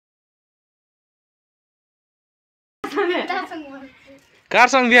संगे कार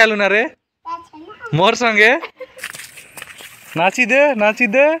संग भी आलू ना रे मोर संगे नाची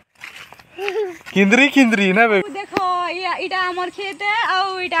दे किंद्री किंद्री ना बे देखो इटा हमर खेत है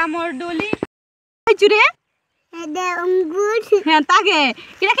और इटा हमर डोली चुरे दे अंगूर है ताके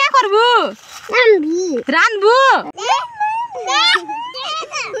इटा क्या करबू रानबू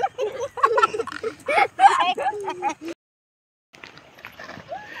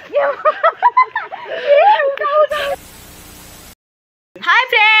हाय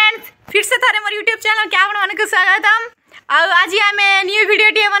फ्रेंड्स फिर से थारे मोर YouTube चैनल क्या आपण माने को स्वागतम आज आमे न्यू वीडियो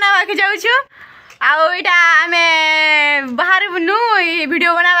टे बनावा के जाउ छु एटा आमे बाहर बुनु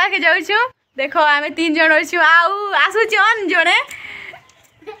वीडियो बनावा के जाउ छु देखो आमे 3 जण होछु आसु जन जणे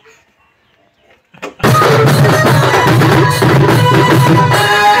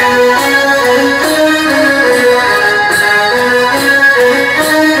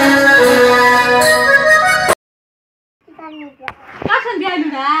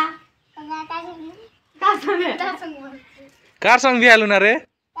कार संग भी आलू ना रे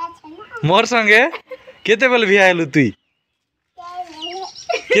मोर संगे केते बेले भी आलू तुई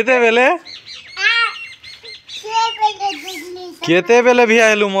केते बेले भी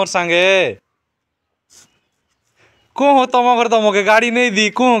आलू मोर संगे को हो तम घर तम के गाड़ी नहीं दी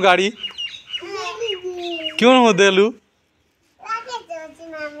को गाड़ी क्यों हो देलू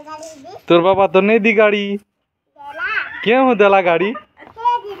तोर बाबा तो नहीं दी गाड़ी क्यों हो देला गाड़ी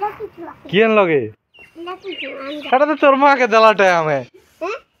केन लगे एटा तो तोर मां के देला टाइम है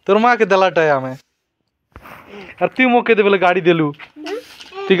तोर मां के देला टाइम है अरे तू मोके दे बेले गाड़ी देलू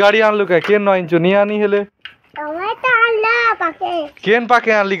तू गाड़ी आनलू के केन न इंचो नहीं आनी हेले टमाटर आनला पाके केन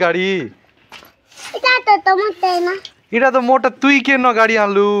पाके आनली गाड़ी इटा तो टमाटर ना इटा तो मोटा तुई केन न गाड़ी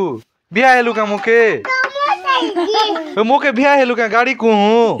आनलू बिया हेलू का मोके मोके बिया हेलू का गाड़ी को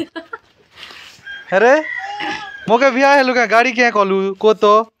हूं अरे मोके बिया हेलू का गाड़ी क्या कलू को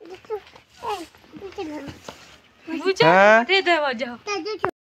तो बुझा दे दे जाओ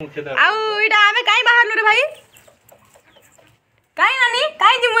आउ इटा हमें काई बाहर नु रे भाई काई नानी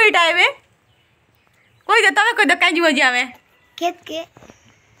काई जिमु इटा एबे कोई दे तमे कोई दे काई जिमु जी हमें खेत के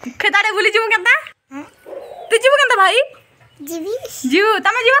खेताड़े बुली जिमु केनता तू जिमु केनता भाई जीव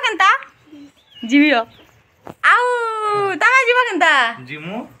तमे जीव केनता जीवियो आउ तमे जीव केनता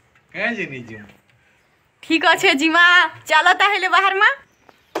जिमु काई जिनी जिमु ठीक अच्छे जीमा चलो ताहेले बाहर में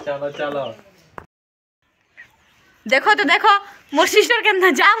चलो देखो तो देखो मोर सिस्टर केनता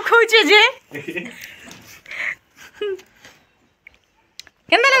जाम खोचे जे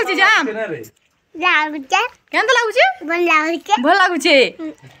केनता लागुचे जाम लागुचे केनता लागुचे भल लागुचे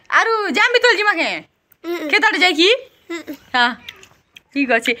आरु जाम बितल जिमा के केताड़ जाय की हां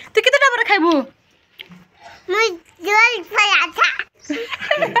ठीक अच्छे तू केतेटा पर खाइबू मैं जोल पया था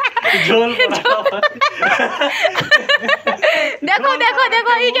झोल देखो देखो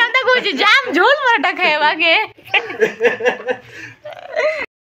देखो ई केनता कुछ जाम झोल पराठा खाएबा के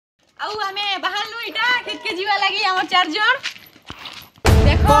आउ हमें बाहर नु इटा खेत के जीवा लागी हमर 4 जण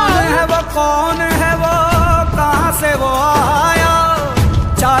देखो कौन है वो कहां से वो आया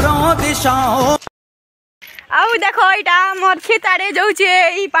चारों दिशाओं आउ देखो इटा हमर खेताड़े जाउचे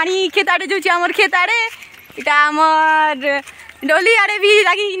ई पानी खेताड़े जाउचे हमर खेताड़े इटा हमर डोली आड़े भी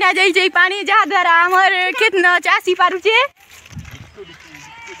लागी ना जाई छै पानी जहा द्वारा हमर खेत न चासी पारुचे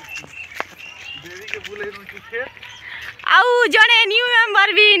आउ जने न्यू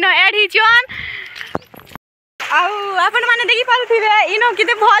मेंबर भी न ऐड ही छन आउ अपन माने देखि पारुथिबे इनो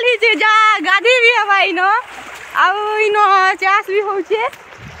किते भल ही छै जा गाधी भी हवा इनो आउ इनो चास भी होउचे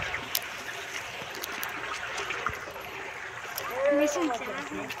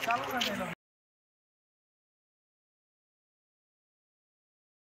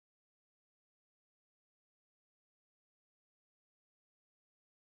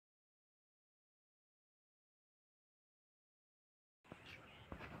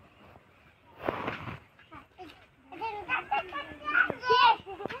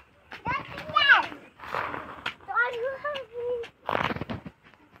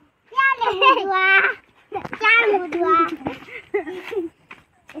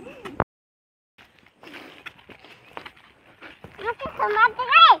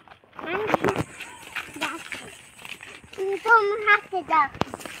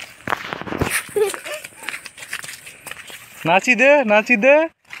नाची दे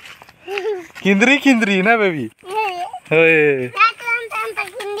किंद्री किंद्री ना बेबी होए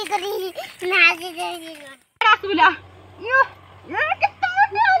रसगुल्ला यो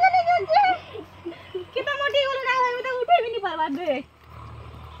कितना मोटी होलो ना मैं तो उठे भी नहीं पावा दे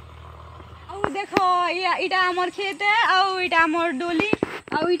आउ देखो इटा हमर खेत है आउ इटा हमर डोली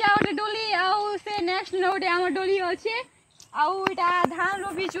आउ इटा ओटे डोली आउ से नेक्स्ट नोटे आम डोली अच्छे आउटा धान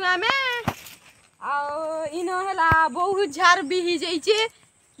रोपीचु आम इन है बहुत झार भी ही जाइए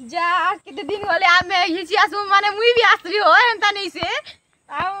जा केते दिन गले आम हिची आसू माने मुई भी आसली हो एंता नहीं से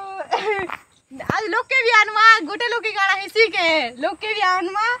आज लोग के भी आनमा गोटे लोग के गाड़ा हिसी के लोग के भी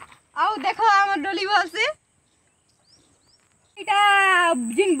आनमा आउ देखो आम डोली बसे इटा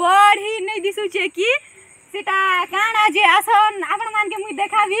जिन बड़ी नहीं दिसुचे कि सेटा काना जे आसन आपण मान के मुई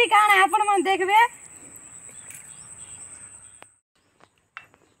देखाबी काना आपण मन देखबे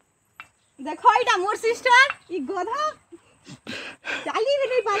देखो इटा मोर सिस्टर ई गधा चाली भी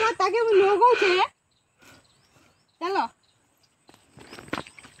नहीं पावा ताके मु लोगो छे चलो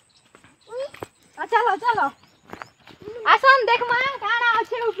चलो चलो आसन देख मा काना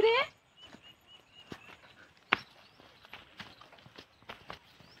अच्छे ऊपरे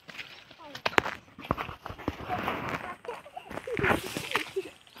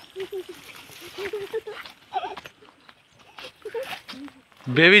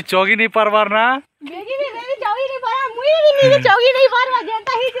बेबी चौकी नहीं पारवार ना बेबी चौकी नहीं पारा मुई भी नहीं चौकी नहीं पारवा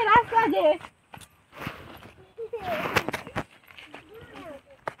जनता ही से रास्ता जे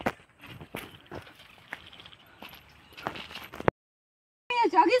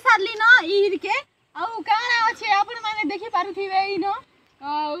चौकी सारली न ईर के आउ काना अच्छे आपण माने देखि पारुथिबे इन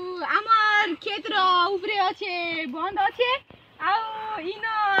आमर खेत रो ऊपरे अच्छे बंद अच्छे आउ इन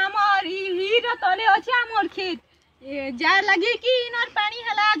आमर ईर तले अच्छे आमर खेत जा लगे कि इनर पानी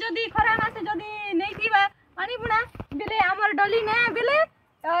हला जदी खरा मासे जदी नहीं थीबा पानी बुना बेले आमर डली ने बेले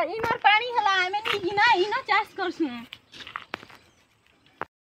इनर पानी हला हमें नहीं गिना इना चाष करसु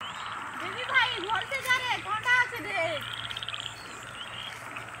बेबी भाई घर से जा रे ठंडा আছে दे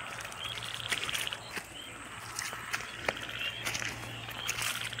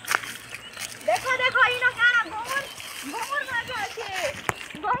देखो देखो इनो काना गोमर गोमर मागे আছে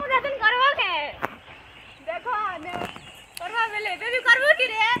गोमर जतन करवा के देखो ने करवा बेले बेबी करबो की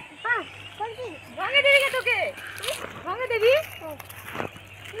रे हां करबी भागे देबी के तोके भागे देबी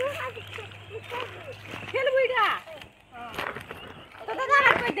खेल बुइडा तो दादा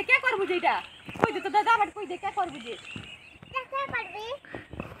बात कोई दे क्या करबो जेटा कोई दे तो दादा बात कोई दे क्या करबो जे क्या करबी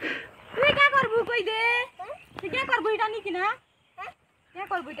तू क्या करबो कोई दे तू क्या करबो इटा नी कि ना क्या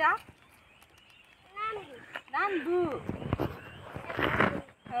करबो इटा नाम दू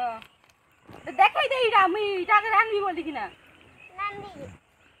हां तो देखाई दे इटा मी इटा के रान भी बोली कि ना नाम भी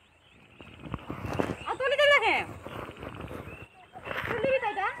आ तो नहीं देखे तुली भी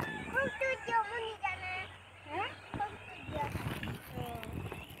दादा तो जो मुनी जाना हैं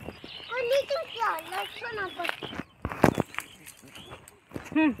कोनी तुम क्या लक्षण पर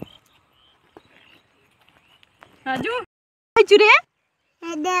राजू चुरे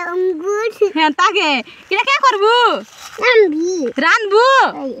दे अंगूर हैं ताके किरा क्या करबू रानबू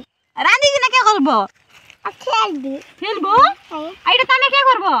रांधी कि ना क्या करबो खेलबी खेलबो आइटा तने क्या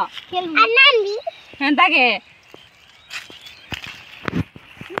करबो खेलबो नानबी हैं ताके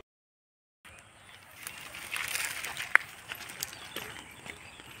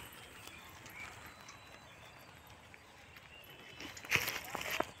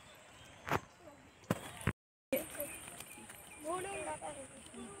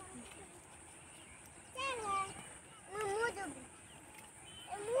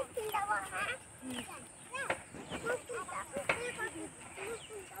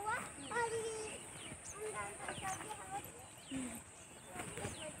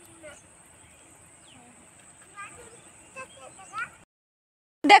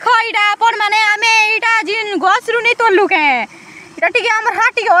देखो इटा अपन माने आमे इटा जिन गस रु नहीं तोलु के इटा टिके हमर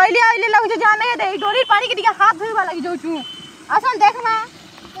हाथ टिके ऑयली ऑयली लागु जे आमे दे डोली पानी के टिके हाथ धोइबा लागि जाउ छु आसन देखमा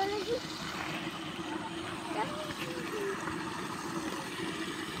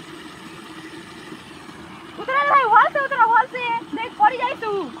उतरा भाई वॉल से देख पड़ी जाई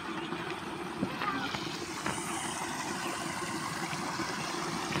तू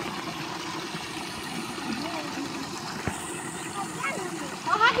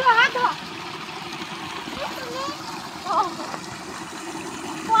हाथ धो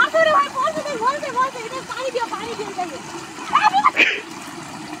कौन से रे भाई कौन से इधर पानी दियो चाहिए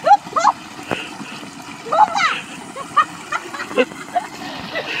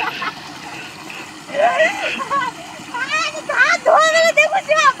हाथ धो मेरे देखो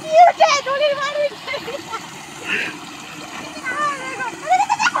जा पीर के डोली मारू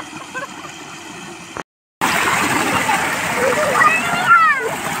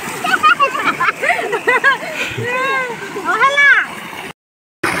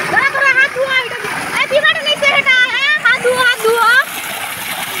हाथ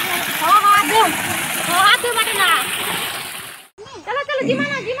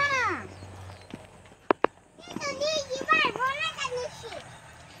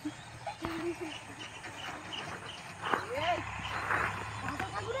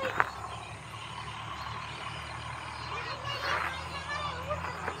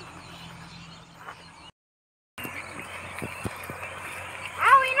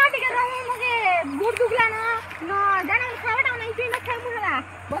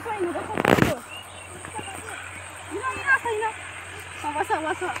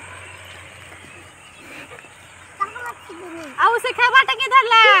आउ से खावाटा के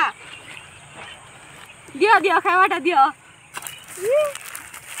धरला दियो दियो खावाटा दियो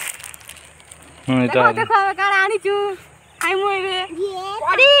देखो देखो काड़ा आनी छु आई मोइबे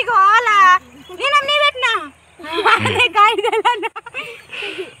अडी गला निनम नि बेटना माने गाई देला ना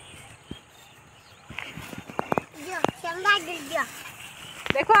दियो संगा दियो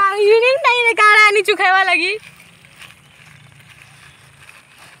देखो यूनियन नहीं रे काड़ा आनी छु खावा लगी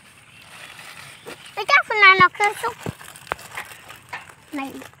बेटा फुला नखो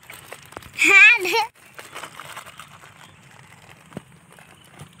नहीं हां दे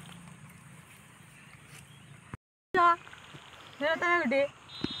धरो तमे गुडे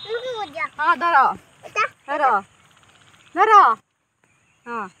हां धरो धरो धरो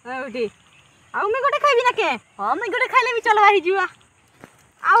हां तमे गुडे आउ मैं गोटे खाइबी ना के हां मैं गोटे खाइले भी चलवा ही जुआ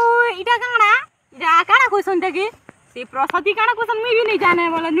आउ इटा काणा इटा काणा क्वेश्चन देखे से प्रसादी काणा क्वेश्चन मैं भी नहीं जाने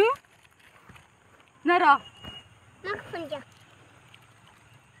बोलनु धरो नख फुल जा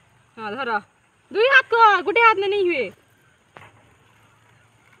हां धरो दुई हाथ को गोटे हाथ में नहीं हुए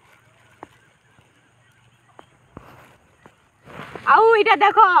आउ इटा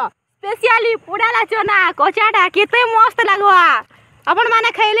देखो स्पेशली पोडाला चना कचाटा केते मस्त लागवा अपन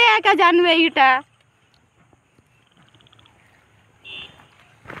माने खैले का जानवे इटा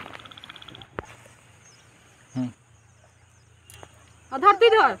धरती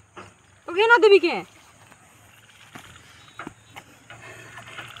धर तो के न देबी के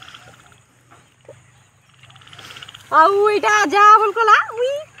आउ इटा जा बोल कोला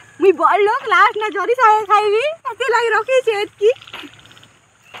मुई बड़ लोग लास्ट ना जरी साए खाइबी अते लागि रखी छे की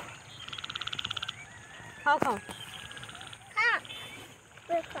खाओ खाओ हां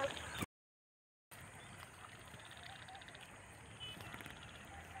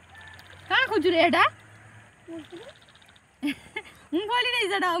का खोजु रे एडा मुंगफली नहीं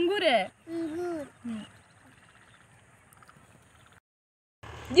जड़ा अंगूर है अंगूर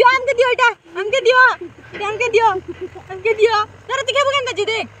दियो हमके दियो इटा हमके दियो हमके दियो हमके दियो जरा तिके बगन दे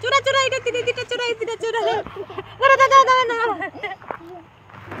देख चुरा चुरा इटा तिटे चुरा इटा चुरा जरा दादा दादा ना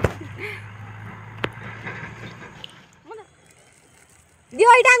दियो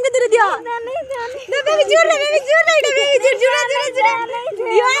इटा हमके दियो नहीं बेबी जोर इटा बेबी जोर चुरा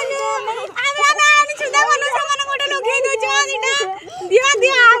दियो आमे आनी छुदा बोलो सामान गोटे लोग खाई दो छ इटा दियो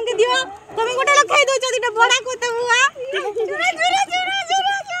दियो हमके दियो तुम गोटे लोग खाई दो छ इटा बड़ा कोते हुआ चुरा जुरा जुरा जुरा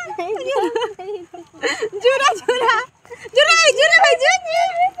जुरा भाई जुरा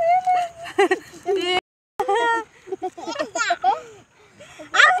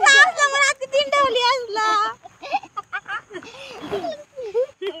आसला आसला मला ती तीन डावली आसला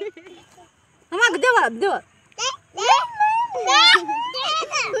हमक देव देव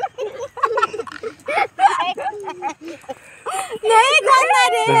नहीं खाना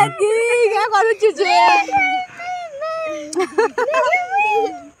रे की क्या करू छु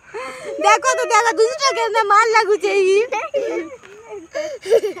देखो तो देखो दूसरा के मार लागू चाहिए नहीं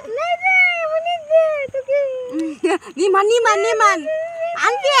दे मुनी दे तो के नहीं मान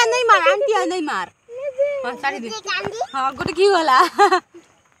आंटी है नहीं मार हां साड़ी दे हां गोटे की होला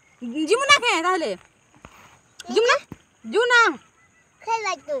जिमुना के ताले जुना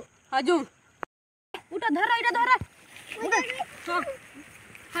खेला तू हां जू उठा धर हां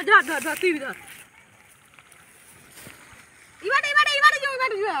धर तू भी धर इवाडे जो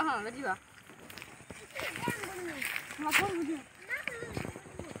हां बजीवा हां कौन बुझे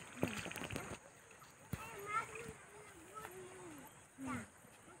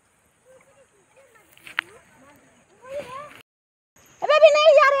अबे भी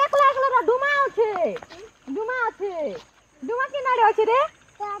नहीं यार एकला डुमा আছে डुमा के नाडे আছে रे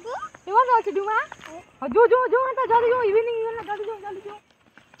दादी केवन আছে डुमा जो तो जल्दी जो इवनिंग ना जल्दी जो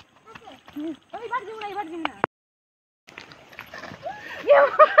ओके बात जो ना ये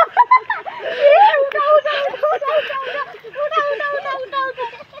उठा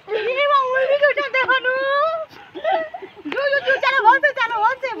ये मामूल भी उठा देखो नु जो चलो बोलते चलो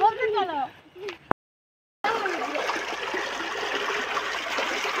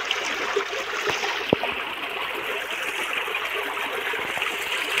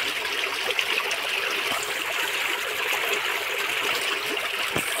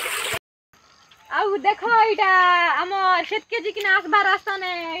आउ देखो इटा हमर खेत के जी किना आसबार रास्ता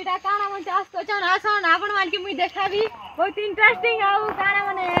ने इटा काना मन चाष करछन आसन आपण मान के मुई देखाबी बहुत इंटरेस्टिंग आउ काना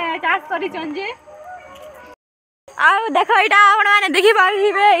माने चाष करी छन जे आउ देखो इटा आपण माने देखि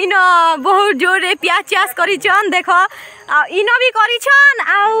पाबिबे इनो बहुत जोर रे प्याज चाष करी छन देखो आ इनो भी करी छन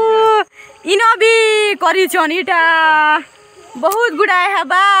आउ इनो भी करी छन इटा बहुत गुड़ाए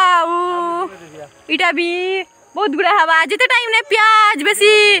हवा इटा भी बहुत गुड़ा हवा जिते टाइम ने प्याज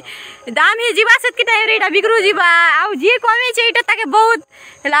बेसी दाम ही जीवा से की टाइम रे इटा बिक्रू जीवा आउ जे कमे छे इटा ताके बहुत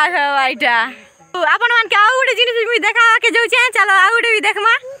लाभ हवा इटा अपन मान के आउ गुटे जिनिस भी देखा के जाउ छे चलो आउ गुटे भी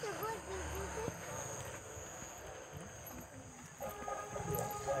देखमा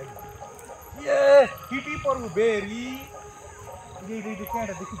ये टीटी पर बेरी रे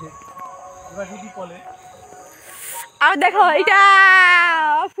केटा देखि दे एबा टीटी पले आउ देखो इटा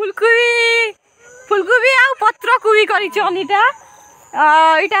फुलकोबी आउ पत्र कोबी करी चनीटा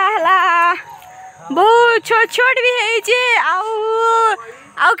इटा हला बहुत छोट छोट भी है जे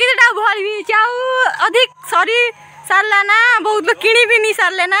आउ केटा भल भी चाउ अधिक सरी सारला ना बहुत लोग किणी भी नहीं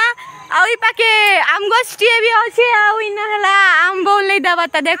सारले ना आउ ई पाके आम गछटिए भी अछि आउ इन हला आम बोल नहीं दबा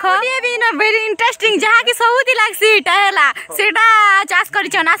त देखो ये भी ना वेरी इंटरेस्टिंग जहा की सबुती लागसी इटा हला सेटा चाष करी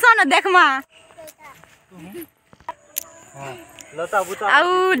छ ना सन देखमा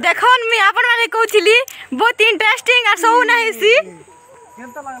आउ देखन मी अपन माने कहउथिली बहुत इंटरेस्टिंग आ सब नाही सी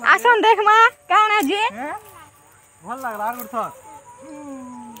केनता लागला आसन देखमा काना जे भल लागला आर गुरथ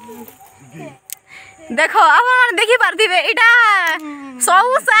देखो अपन देखि पारथिबे इटा सब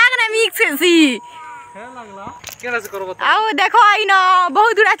साग ने मिक्स सी के लागला केना से करबो आउ देखो इन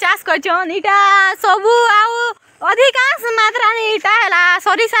बहुत गुड़ा चाष करछन इटा सबु आउ अधिकांश मात्रा ने इटा हला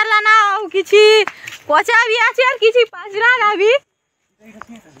सरी सारला ना आउ किछि पचा भी आछे और किछि पाजरा ना भी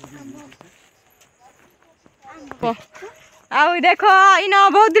आउ देखो इन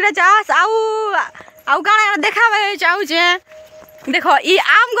बहुत गुड़ा चाष आउ काना देखाबे चाहू छे देखो ई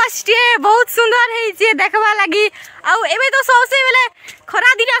आम गछटे बहुत सुंदर है जे देखबा लागि आउ एबे तो सबसे बेले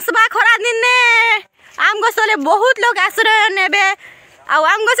खरा दिन आसबा खरा दिन ने आम गछले बहुत लोग आश्रय नेबे आउ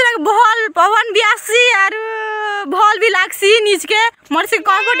आम गछले भल पवन भी आसी और भल भी लागसी नीच के मोर से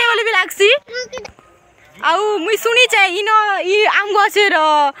कंफर्टेबल भी लागसी आउ मुई सुनी छै इनो ई आम गछर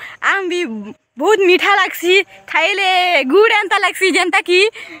आम भी बहुत मीठा लागसी खाइले गुड़ एंता लागसी जेंता की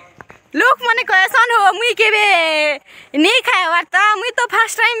लोक मने कैसन हो मुई केबे नहीं खाए वार्ता मुई तो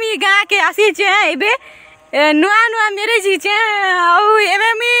फर्स्ट टाइम ई गा के आसी छे एबे नुआ मेरे जी छे आउ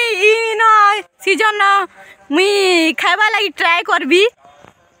एबे मी इन सीजन मुई खाइबा लागि ट्राई करबी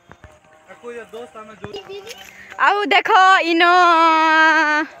आउ देखो इन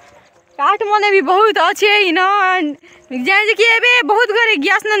काठ मने भी बहुत अच्छे इन जे कि एबे बहुत घरे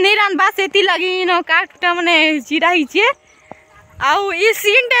गैस न नहीं रान बास एती लगी इन काठ मने चिरा ही छे आउ ई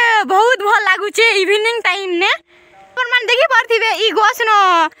सीन बहुत भल लागु छे इवनिंग टाइम ने अपन मन देखि परथिबे ई गछ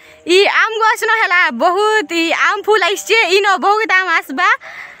न ई आम गछ न हला बहुत ई आम फूल आइस छे इन बहुत आम आसबा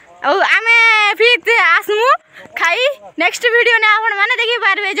आउ आमे फिर आसमु खाई नेक्स्ट वीडियो ने अपन माने देखि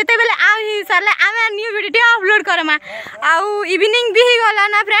पारबे जते बेले आम ही सरले आमे न्यू वीडियो अपलोड करमा आउ इवनिंग भी गला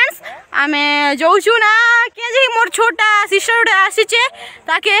ना फ्रेंड्स आमे जोछु ना के जे मोर छोटा सिस्टर आसी छे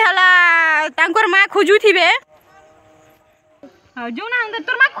ताके हला तांकर मा खोजु थिबे हां जो ना अंदर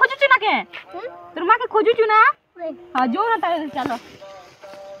तोर मा खोजु छु ना के तोर मा के खोजु छु ना हां जो ना तारे चलो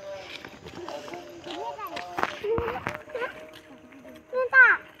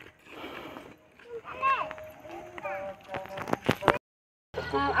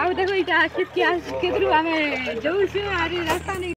आउ देखो इटा खेत के केतरु आमे जोउ छु आरे रास्ता नहीं